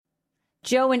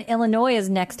Joe in Illinois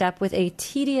is next up with a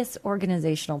tedious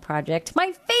organizational project.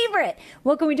 My favorite!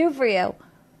 What can we do for you?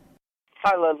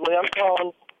 Hi, Leslie. I'm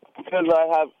calling because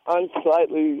I have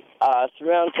Unsightly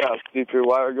surround sound speaker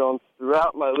wire going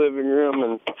throughout my living room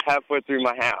and halfway through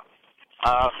my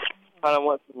house. Kind of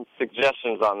want some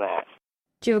suggestions on that.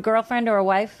 Do you have a girlfriend or a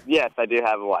wife? Yes, I do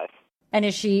have a wife. And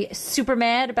is she super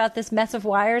mad about this mess of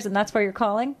wires, and that's why you're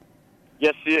calling?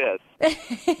 Yes, she is.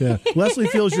 Yeah, Leslie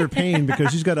feels your pain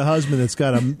because she's got a husband that's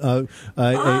got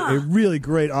a really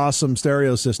great, awesome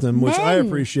stereo system, which I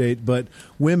appreciate, but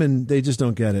women, they just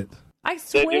don't get it. I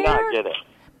swear. They do not get it.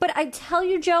 But I tell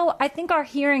you, Joe, I think our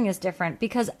hearing is different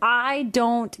because I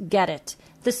don't get it.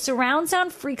 The surround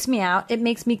sound freaks me out. It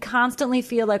makes me constantly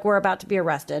feel like we're about to be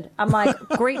arrested. I'm like,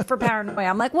 great for paranoia.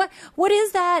 I'm like, what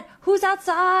is that? Who's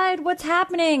outside? What's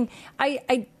happening?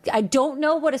 I don't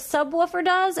know what a subwoofer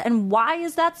does, and why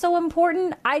is that so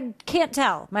important? I can't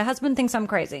tell. My husband thinks I'm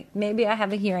crazy. Maybe I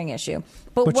have a hearing issue.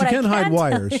 But what you can hide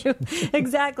wires.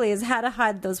 Exactly, is how to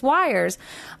hide those wires.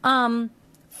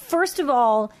 First of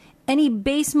all, any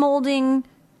base molding,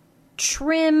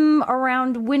 trim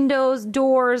around windows,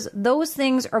 doors, those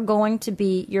things are going to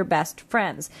be your best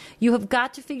friends. You have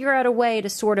got to figure out a way to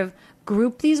sort of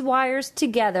group these wires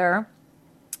together,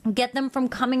 get them from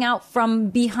coming out from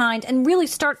behind, and really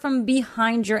start from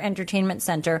behind your entertainment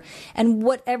center. And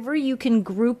whatever you can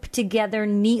group together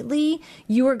neatly,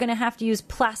 you are going to have to use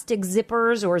plastic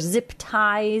zippers or zip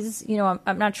ties. You know,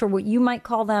 I'm not sure what you might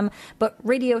call them, but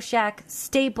Radio Shack,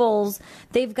 Staples,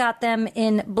 they've got them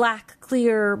in black,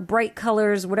 clear, bright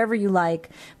colors, whatever you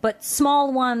like, but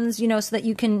small ones, you know, so that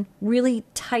you can really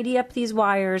tidy up these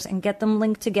wires and get them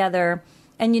linked together.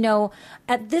 And, you know,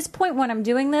 at this point when I'm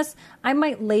doing this, I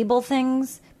might label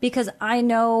things because I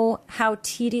know how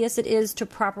tedious it is to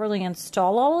properly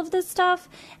install all of this stuff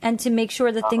and to make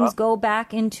sure that things go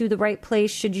back into the right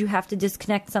place should you have to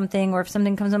disconnect something or if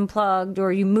something comes unplugged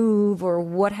or you move or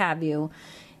what have you.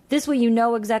 This way you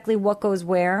know exactly what goes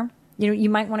where. You know,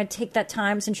 you might want to take that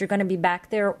time since you're going to be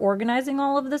back there organizing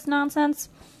all of this nonsense.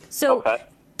 So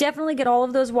definitely get all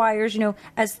of those wires, you know,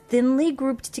 as thinly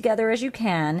grouped together as you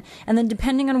can. And then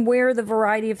depending on where the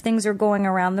variety of things are going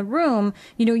around the room,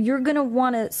 you know, you're going to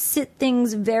want to sit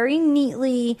things very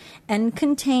neatly and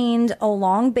contained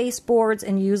along baseboards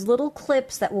and use little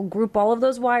clips that will group all of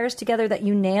those wires together that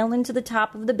you nail into the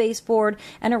top of the baseboard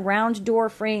and around door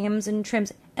frames and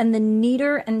trims. And the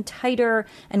neater and tighter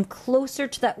and closer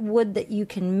to that wood that you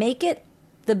can make it,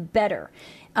 the better.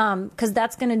 Because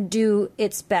that's going to do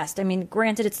its best. I mean,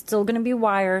 granted, it's still going to be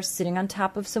wire sitting on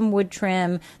top of some wood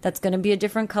trim. That's going to be a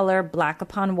different color, black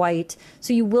upon white.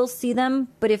 So you will see them,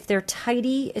 but if they're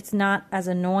tidy, it's not as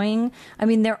annoying. I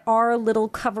mean, there are little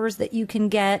covers that you can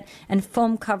get and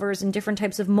foam covers and different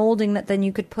types of molding that then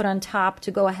you could put on top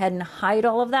to go ahead and hide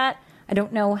all of that. I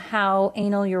don't know how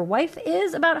anal your wife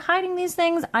is about hiding these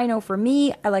things. I know for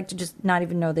me, I like to just not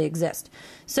even know they exist.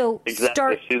 So she's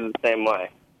the same way.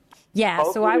 Yeah,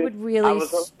 hopefully, so I would really... I was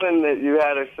hoping that you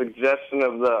had a suggestion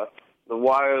of the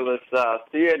wireless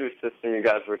theater system you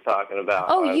guys were talking about.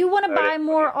 Oh, you want to buy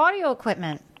more audio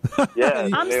equipment? Yeah.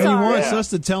 I'm sorry. He wants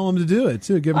us to tell him to do it,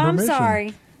 too. Give him permission. I'm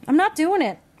sorry. I'm not doing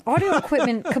it. Audio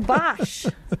equipment, kibosh.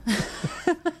 Doing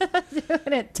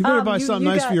it. Tom, you better buy something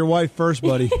nice for your wife first,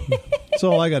 buddy. That's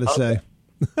all I got to say.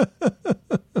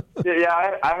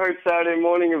 Yeah, I heard Saturday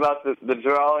morning about the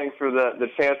drawing for the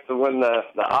chance to win the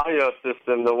audio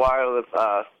system, the wireless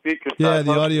speakers. Yeah,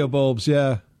 the audio bulbs,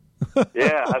 yeah.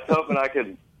 Yeah, I was hoping I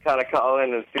could kind of call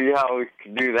in and see how we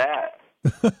could do that.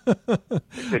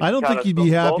 I don't think you'd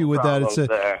be happy with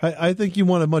that. I think you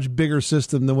want a much bigger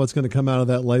system than what's going to come out of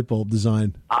that light bulb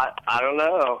design. I don't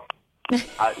know.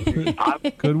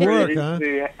 I'm Could work, huh?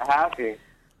 Happy.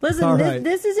 Listen, right.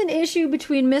 This is an issue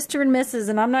between Mr. and Mrs.,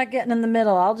 and I'm not getting in the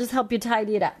middle. I'll just help you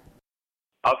tidy it up.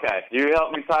 Okay. You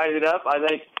help me tidy it up? I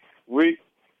think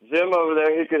Jim over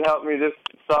there, he could help me just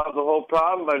solve the whole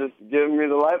problem by just giving me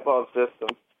the light bulb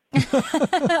system.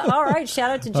 All right. Shout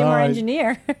out to Jim, our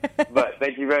engineer. But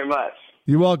thank you very much.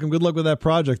 You're welcome. Good luck with that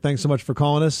project. Thanks so much for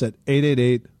calling us at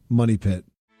 888-MONEY-PIT.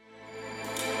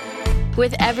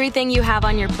 With everything you have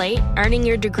on your plate, earning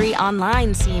your degree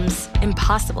online seems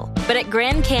impossible. But at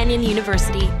Grand Canyon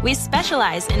University, we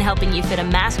specialize in helping you fit a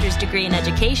master's degree in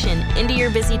education into your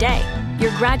busy day.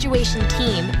 Your graduation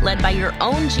team, led by your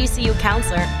own GCU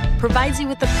counselor, provides you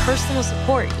with the personal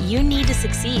support you need to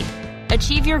succeed.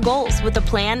 Achieve your goals with a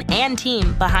plan and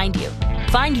team behind you.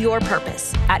 Find your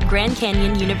purpose at Grand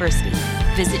Canyon University.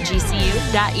 Visit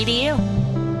gcu.edu.